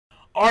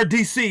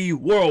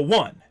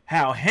RDCWorld1,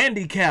 how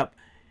handicap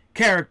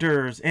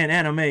characters in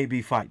anime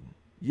be fighting.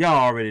 Y'all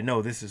already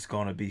know this is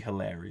gonna be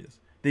hilarious.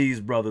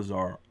 These brothers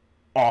are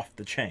off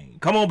the chain.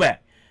 Come on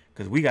back,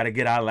 because we got to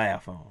get our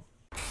laugh on.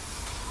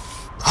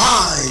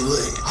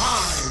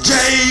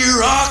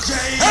 J-Rocc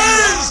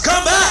has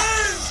come back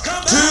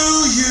to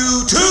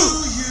you too.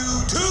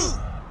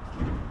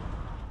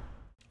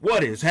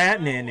 What is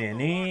happening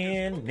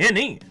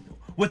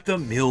with the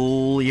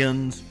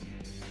millions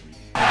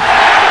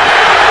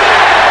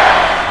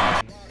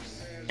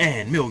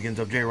and millions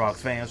of J-Rocc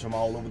fans from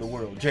all over the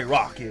world?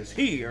 J-Rocc is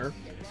here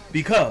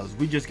because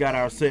we just got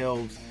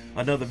ourselves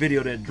another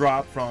video that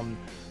dropped from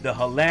the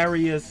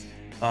hilarious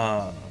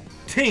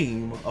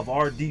team of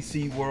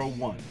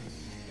RDCWorld1,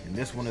 and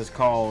this one is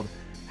called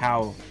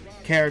how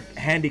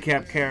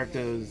handicap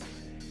characters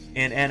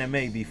in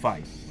anime be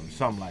fighting, or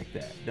something like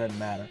that. Doesn't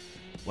matter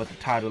what the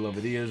title of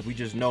it is, we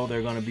just know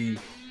they're gonna be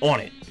on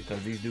it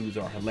because these dudes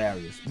are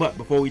hilarious. But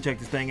before we check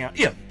this thing out,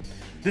 if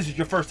this is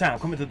your first time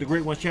coming to the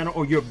Great Ones channel,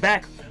 or you're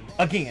back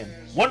again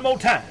one more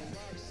time,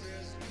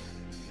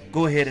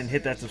 go ahead and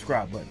hit that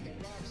subscribe button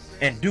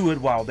and do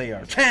it while they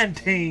are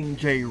chanting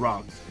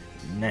J-Rocc's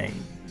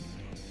name.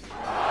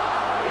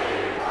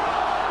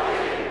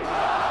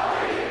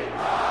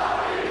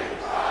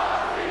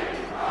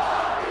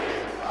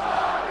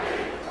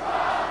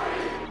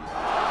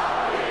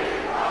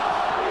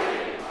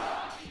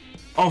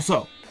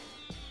 Also,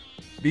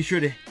 be sure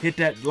to hit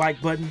that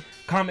like button,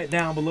 comment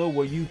down below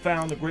where you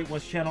found the Great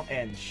Ones channel,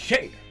 and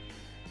share.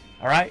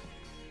 Alright?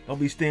 Don't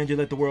be stingy,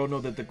 let the world know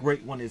that the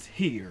Great One is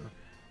here.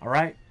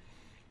 Alright?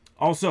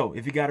 Also,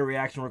 if you got a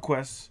reaction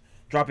request,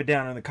 drop it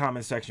down in the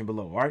comment section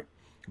below. Alright?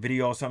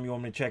 Video or something you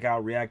want me to check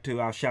out, react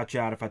to, I'll shout you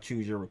out if I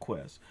choose your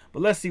request.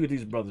 But let's see what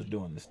these brothers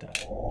doing this time.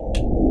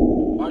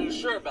 Are you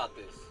sure about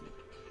this?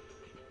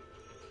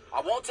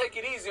 I won't take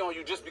it easy on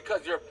you just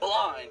because you're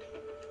blind.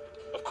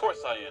 Of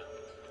course I am.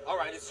 All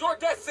right, it's your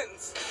death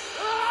sentence.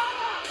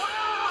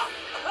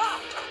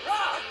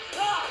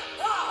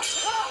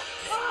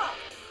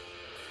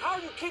 How are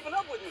you keeping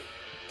up with me?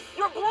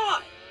 You're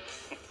blind.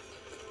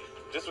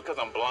 Just because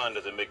I'm blind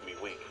doesn't make me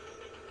weak.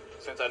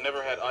 Since I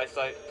never had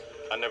eyesight,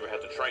 I never had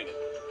to train it.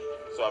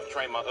 So I've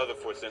trained my other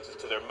 4 senses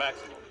to their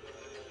maximum.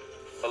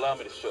 Allow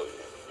me to show you.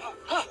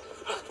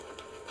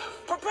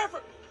 Prepare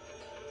for...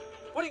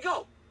 Where'd he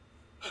go?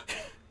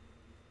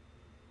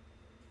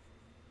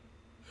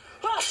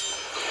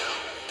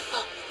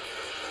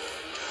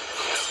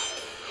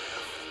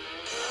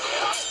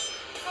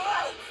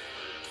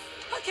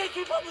 I can't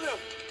keep up with him.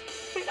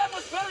 He's that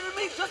much better than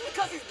me just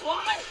because he's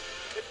blind?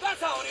 If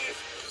that's how it is.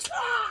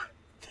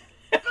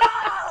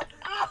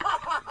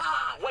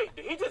 Wait,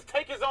 did he just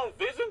take his own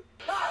vision?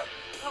 I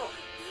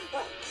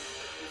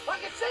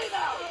can see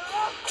now.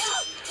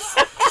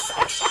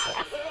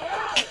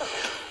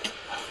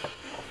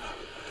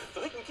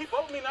 So he can keep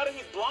up with me now that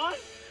he's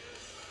blind?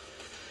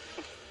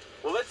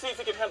 Well, let's see if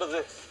he can handle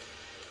this.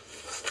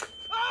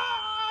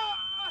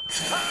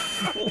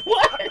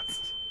 What?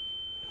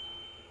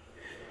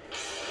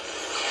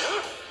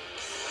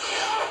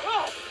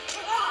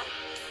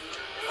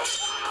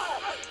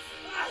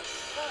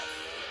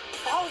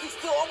 How is he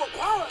still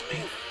overpowering me?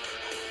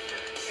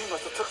 He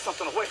must have took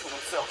something away from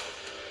himself.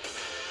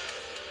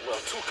 Well,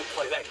 2 can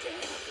play that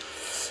game.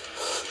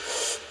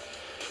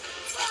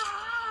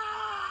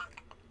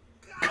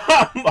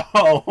 Come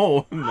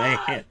on,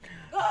 man.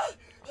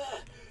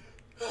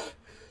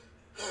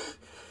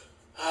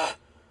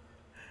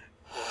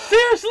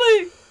 Seriously?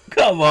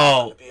 Come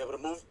on. To be able to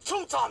move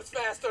 2 times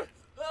faster.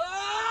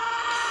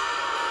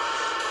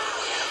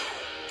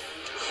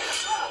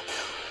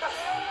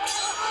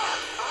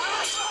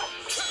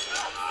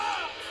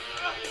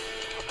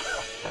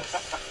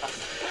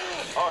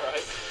 All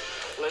right,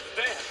 let's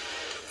dance.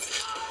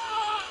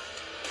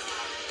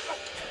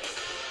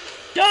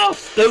 Y'all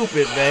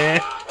stupid, man.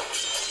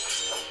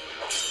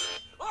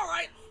 All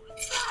right.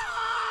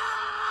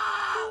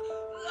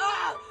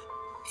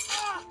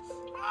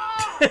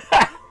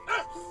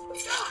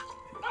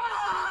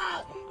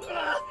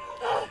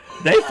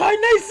 They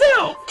fighting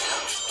themselves.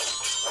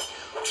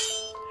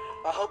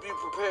 I hope you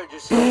prepared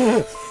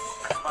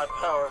yourself. My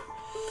power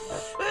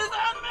is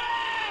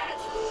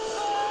unmatched.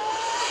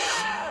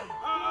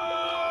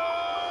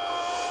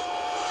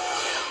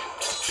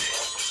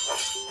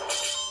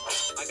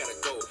 I gotta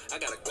go. I'm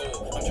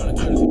trying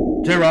to turn this.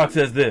 J-Rocc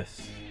says this.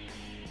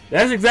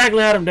 That's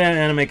exactly how them damn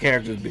anime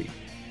characters be.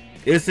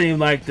 It seems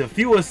like the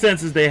fewer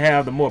senses they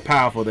have, the more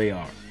powerful they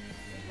are.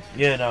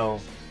 You know.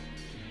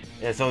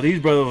 And so these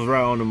brothers was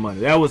right on the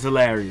money. That was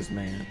hilarious,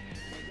 man.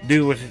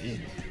 Dude was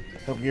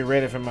help get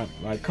ready for my,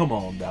 like, come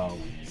on, dog.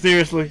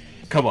 Seriously?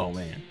 Come on,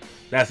 man.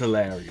 That's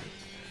hilarious.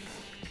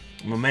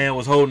 My man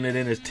was holding it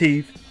in his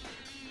teeth.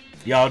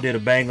 Y'all did a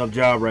bang up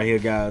job right here,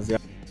 guys.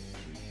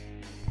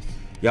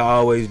 Y'all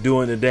always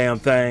doing the damn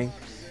thing.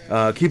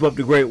 Keep up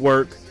the great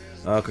work.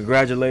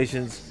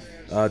 Congratulations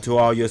to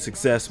all your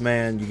success,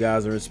 man. You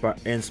guys are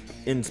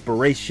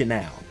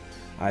inspirational,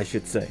 I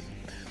should say.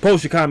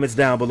 Post your comments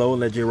down below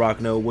and let J-Rocc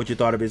know what you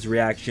thought of his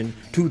reaction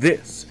to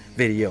this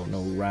video.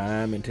 No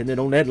rhyme intended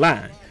on that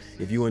line.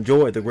 If you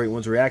enjoyed the Great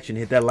One's reaction,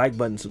 hit that like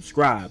button,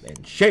 subscribe,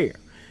 and share.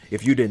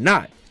 If you did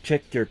not,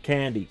 check your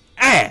candy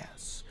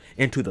ass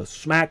into the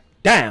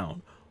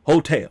Smackdown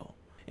Hotel.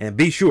 And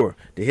be sure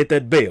to hit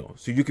that bell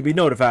so you can be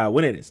notified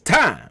when it is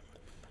time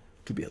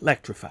to be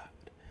electrified.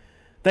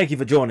 Thank you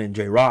for joining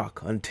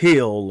J-Rocc.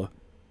 Until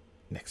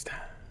next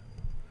time.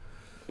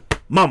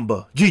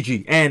 Mamba,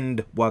 Gigi,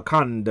 and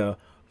Wakanda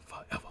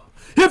forever.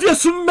 If you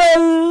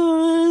smell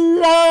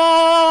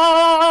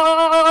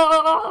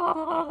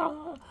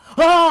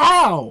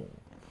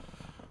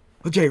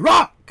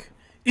J-Rocc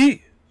is